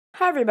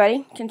Hi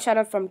everybody,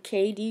 Conchetta from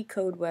KD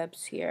Code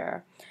Webs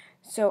here.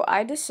 So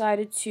I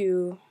decided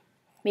to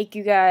make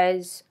you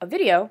guys a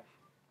video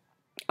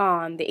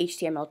on the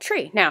HTML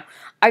tree. Now,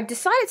 I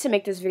decided to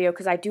make this video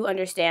because I do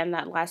understand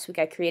that last week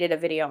I created a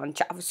video on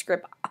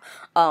JavaScript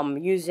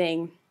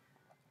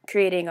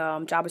creating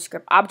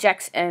JavaScript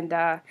objects, and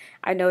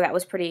I know that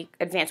was pretty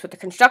advanced with the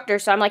constructor,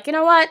 so I'm like, you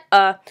know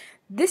what,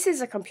 this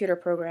is a computer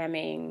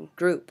programming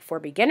group for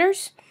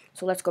beginners,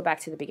 so let's go back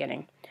to the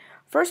beginning.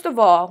 First of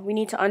all, we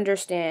need to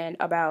understand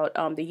about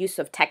the use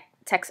of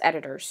text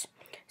editors.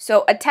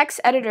 So a text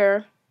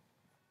editor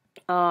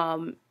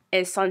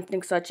is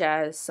something such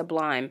as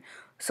Sublime.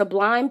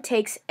 Sublime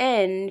takes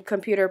in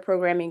computer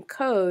programming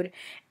code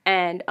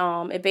and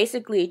it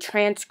basically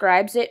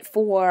transcribes it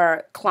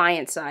for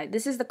client side.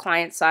 This is the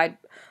client side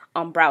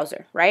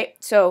browser, right?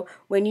 So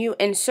when you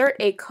insert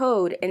a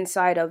code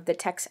inside of the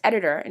text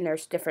editor, and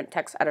there's different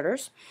text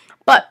editors,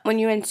 but when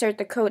you insert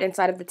the code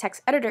inside of the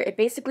text editor, it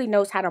basically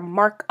knows how to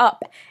mark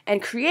up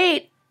and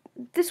create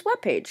this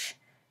web page,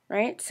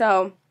 right?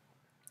 So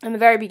in the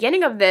very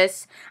beginning of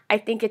this, I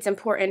think it's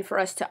important for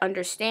us to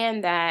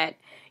understand that,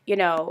 you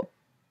know,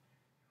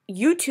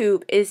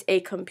 YouTube is a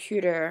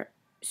computer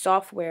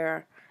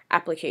software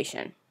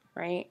application,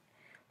 right?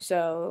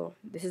 So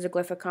this is a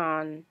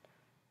glyphicon.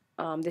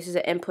 This is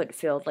an input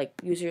field, like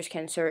users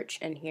can search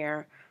in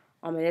here.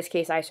 In this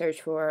case, I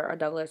searched for a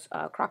Douglas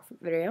Croc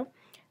video,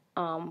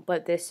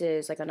 but this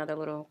is like another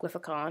little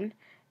glyphicon,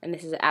 and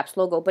this is an app's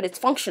logo, but it's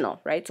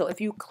functional, right? So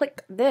if you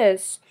click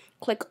this,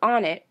 click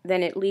on it,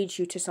 then it leads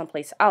you to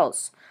someplace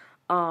else.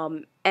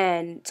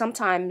 And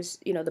sometimes,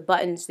 you know, the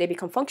buttons, they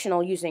become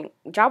functional using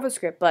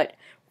JavaScript, but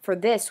for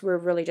this, we're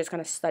really just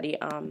going to study,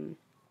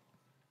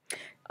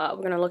 we're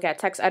going to look at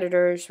text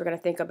editors. We're going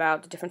to think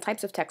about the different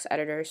types of text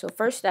editors. So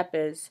first step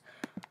is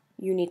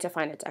you need to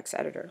find a text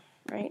editor,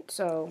 right?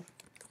 So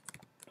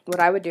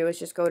what I would do is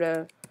just go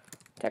to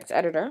text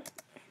editor.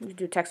 You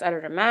do text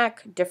editor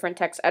Mac, different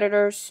text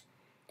editors,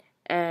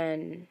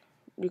 and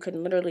you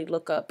can literally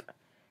look up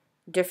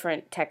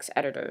different text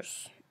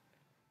editors.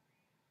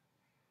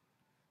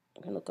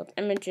 You can look up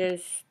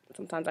images.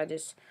 Sometimes I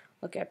just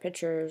look at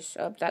pictures.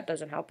 Oh, that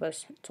doesn't help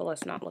us, so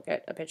let's not look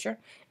at a picture.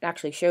 It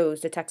actually shows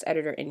the text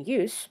editor in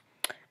use.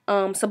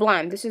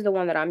 Sublime, this is the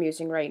one that I'm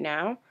using right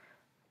now,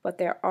 but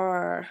there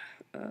are,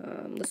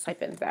 let's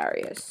type in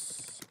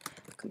various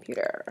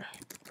computer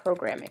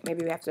programming.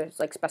 Maybe we have to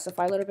like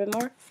specify a little bit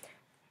more.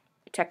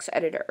 Text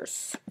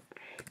editors.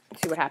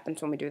 Let's see what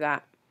happens when we do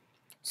that.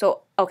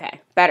 So,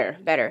 okay,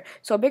 better.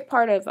 So a big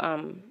part of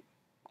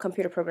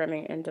computer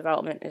programming and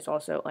development is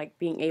also like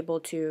being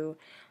able to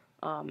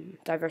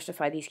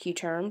diversify these key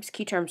terms.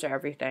 Key terms are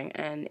everything,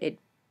 and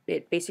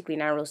it basically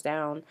narrows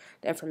down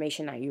the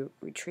information that you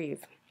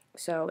retrieve.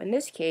 So in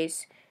this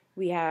case,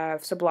 we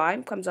have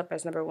Sublime comes up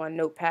as number 1,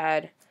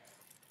 Notepad,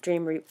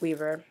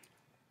 Dreamweaver,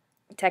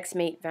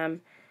 TextMate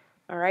them.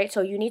 All right,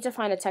 so you need to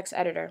find a text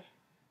editor,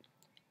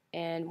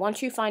 and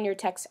once you find your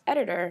text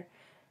editor,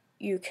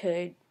 you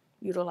could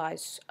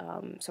utilize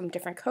some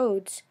different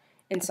codes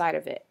inside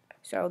of it.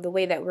 So the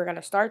way that we're going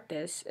to start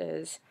this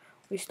is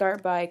we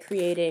start by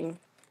creating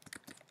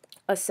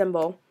a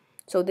symbol.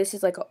 So this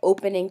is like an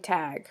opening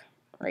tag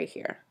right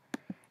here.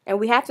 And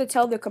we have to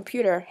tell the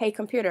computer, hey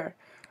computer.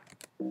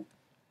 We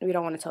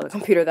don't want to tell the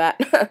computer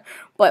that,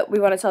 but we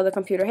want to tell the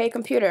computer, hey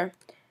computer,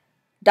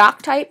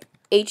 doc type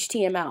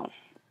HTML.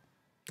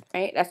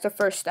 Right? That's the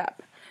first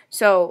step.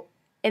 So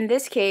in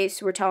this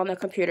case, we're telling the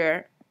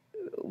computer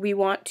we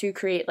want to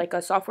create like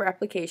a software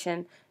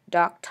application,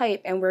 doc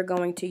type, and we're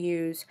going to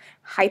use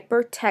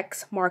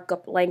hypertext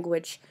markup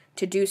language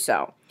to do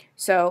so.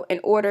 So in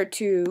order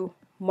to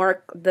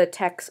mark the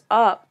text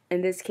up,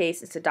 in this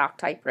case it's a doc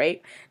type,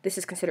 right? This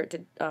is considered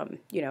to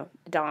you know,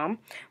 DOM,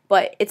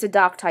 but it's a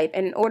doc type,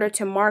 and in order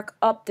to mark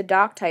up the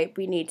doc type,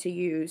 we need to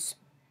use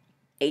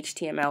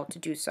HTML to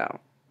do so.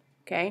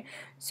 Okay,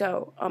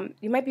 so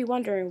you might be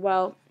wondering,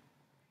 well,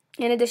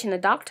 in addition to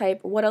doc type,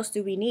 what else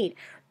do we need?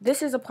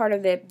 This is a part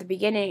of the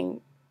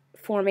beginning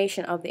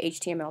formation of the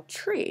HTML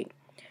tree.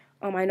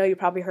 I know you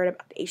probably heard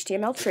about the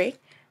HTML tree.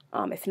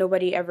 If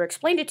nobody ever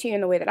explained it to you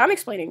in the way that I'm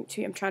explaining it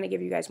to you, I'm trying to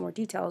give you guys more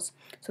details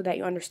so that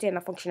you understand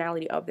the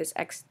functionality of this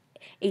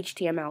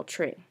HTML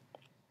tree.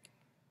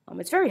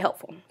 It's very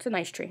helpful. It's a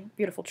nice tree,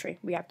 beautiful tree.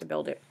 We have to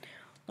build it.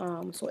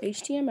 So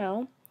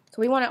HTML. So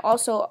we want to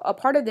also, a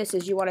part of this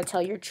is you want to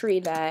tell your tree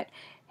that,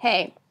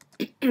 hey,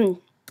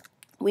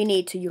 we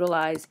need to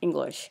utilize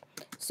English.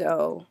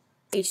 So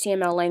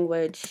HTML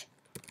language,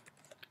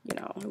 you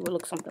know, it would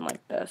look something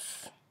like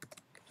this.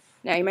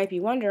 Now you might be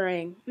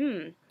wondering,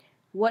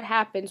 what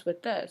happens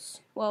with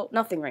this? Well,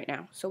 nothing right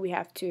now, so we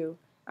have to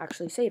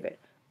actually save it.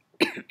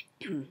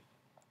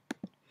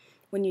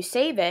 When you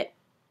save it,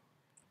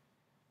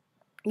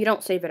 you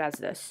don't save it as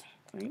this,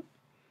 right?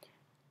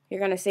 You're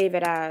going to save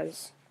it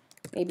as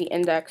maybe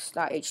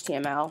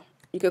index.html.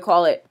 You could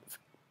call it,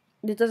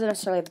 it doesn't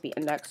necessarily have to be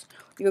index.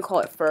 You can call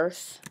it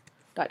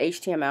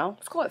first.html.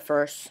 Let's call it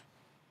first.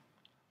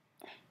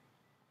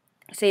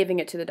 Saving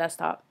it to the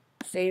desktop.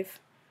 Save.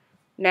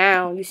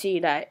 Now you see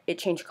that it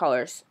changed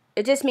colors.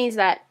 It just means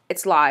that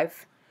it's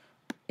live.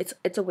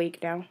 It's awake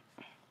now.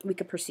 We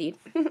could proceed.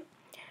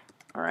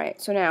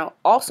 Alright, so now,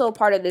 also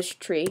part of this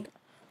tree,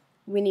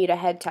 we need a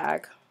head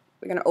tag.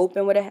 We're going to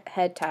open with a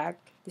head tag.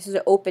 This is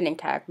an opening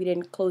tag. We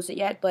didn't close it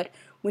yet, but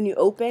when you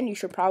open, you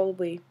should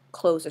probably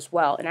close as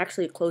well, and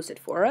actually close it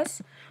for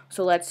us.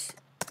 So let's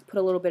put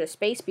a little bit of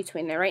space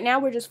between there. Right now,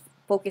 we're just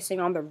focusing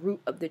on the root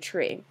of the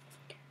tree.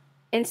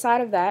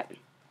 Inside of that,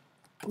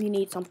 we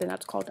need something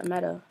that's called a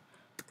meta.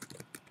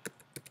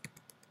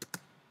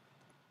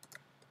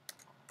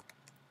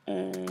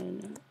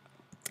 And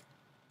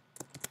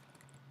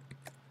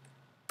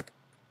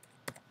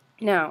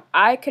now,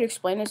 I could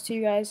explain this to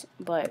you guys,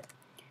 but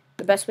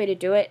the best way to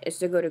do it is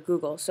to go to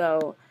Google.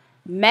 So,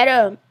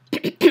 meta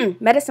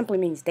simply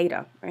means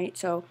data, right?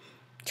 So,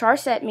 char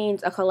set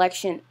means a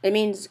collection. It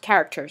means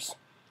characters,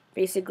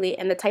 basically,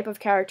 and the type of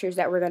characters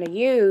that we're going to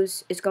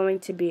use is going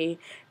to be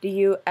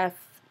the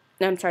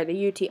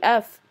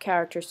UTF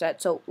character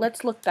set. So,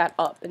 let's look that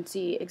up and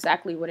see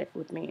exactly what it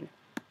would mean.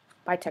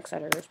 By text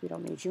editors, we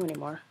don't need you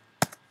anymore.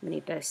 We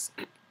need this.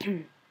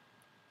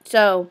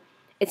 So,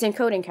 it's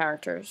encoding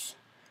characters.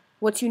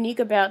 What's unique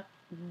about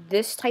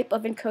this type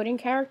of encoding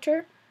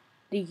character,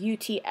 the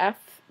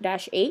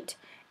UTF-8,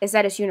 is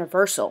that it's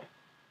universal,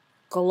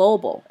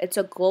 global. It's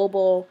a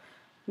global,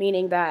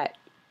 meaning that,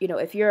 you know,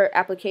 if your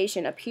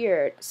application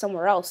appeared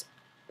somewhere else,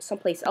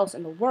 someplace else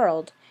in the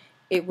world,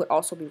 it would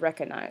also be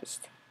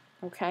recognized.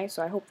 Okay,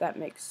 so I hope that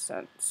makes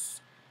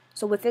sense.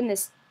 So within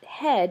this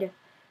head,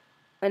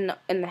 in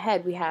the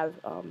head, we have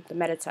the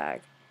meta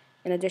tag.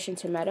 In addition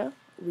to meta,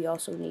 we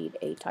also need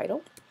a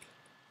title.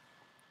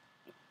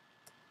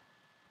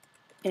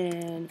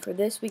 And for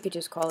this, we could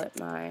just call it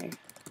my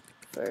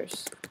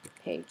first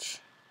page.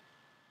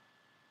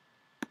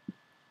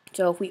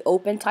 So if we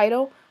open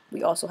title,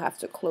 we also have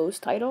to close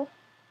title.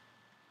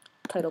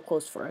 Title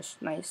closed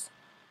first. Nice.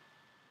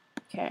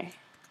 Okay.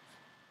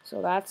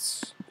 So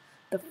that's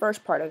the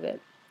first part of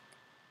it.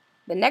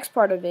 The next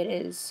part of it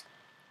is,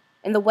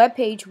 in the web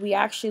page, we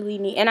actually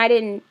need, and I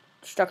didn't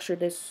structure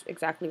this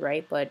exactly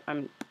right, but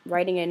I'm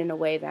writing it in a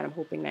way that I'm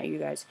hoping that you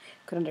guys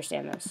could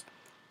understand this.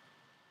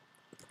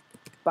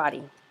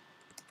 Body.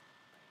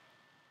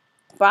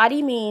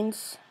 Body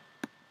means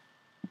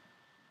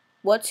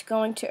what's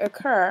going to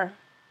occur.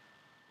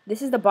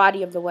 This is the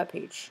body of the web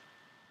page.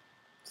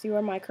 See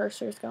where my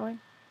cursor is going?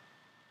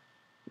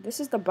 This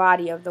is the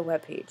body of the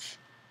web page.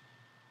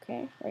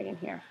 Okay, right in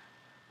here.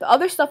 The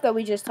other stuff that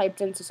we just typed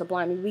into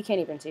Sublime, we can't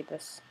even see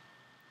this.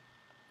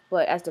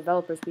 But as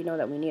developers, we know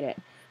that we need it.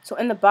 So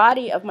in the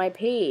body of my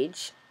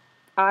page,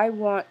 I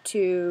want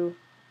to,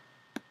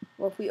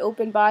 well, if we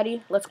open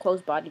body, let's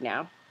close body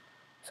now,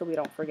 so we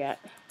don't forget.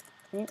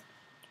 Right?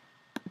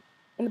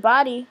 In the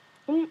body,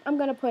 I'm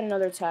gonna put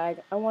another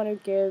tag. I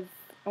want to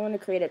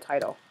create a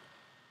title.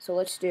 So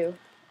let's do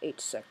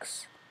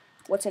H6.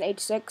 What's an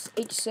H6?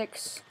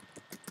 H6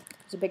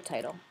 is a big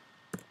title.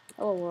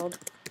 Hello world.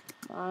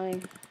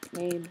 My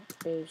name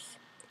is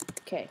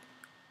K.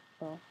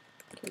 Well,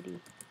 KD.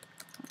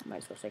 Might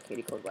as well say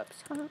Katie Code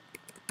Webs.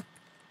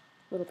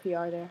 Little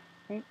PR there,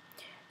 right?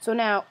 So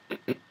now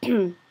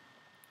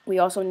we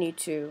also need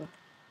to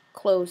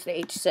close the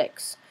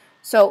H6.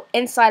 So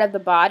inside of the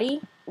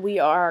body, we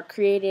are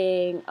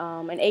creating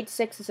an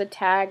H6 is a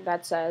tag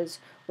that says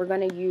we're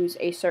going to use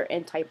a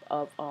certain type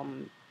of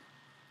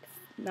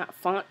not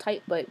font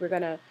type, but we're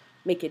going to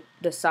make it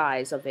the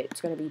size of it.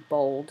 It's going to be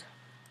bold.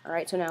 All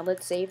right, so now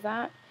let's save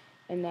that,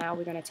 and now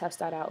we're going to test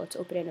that out. Let's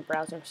open it in the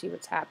browser and see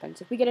what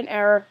happens. If we get an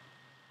error,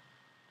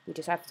 we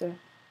just have to,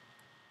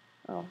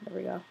 oh, there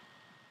we go.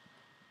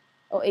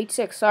 Oh,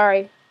 H6,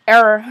 sorry,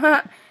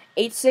 error.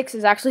 H6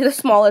 is actually the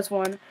smallest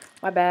one.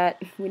 My bad.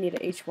 We need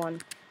an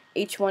H1.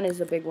 H1 is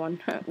the big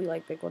one. We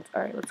like big ones.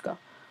 All right, let's go.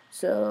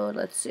 So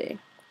let's see.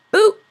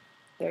 Boop.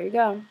 There you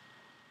go.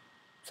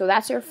 So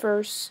that's your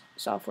first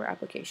software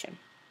application.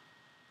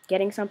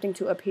 Getting something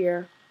to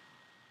appear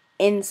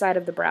inside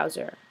of the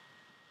browser.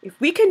 If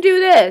we can do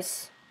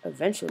this,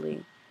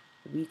 eventually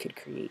we could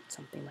create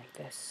something like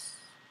this.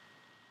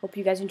 Hope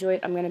you guys enjoyed.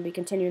 I'm going to be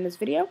continuing this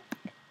video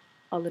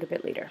a little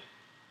bit later.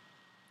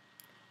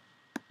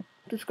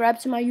 Subscribe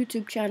to my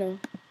YouTube channel.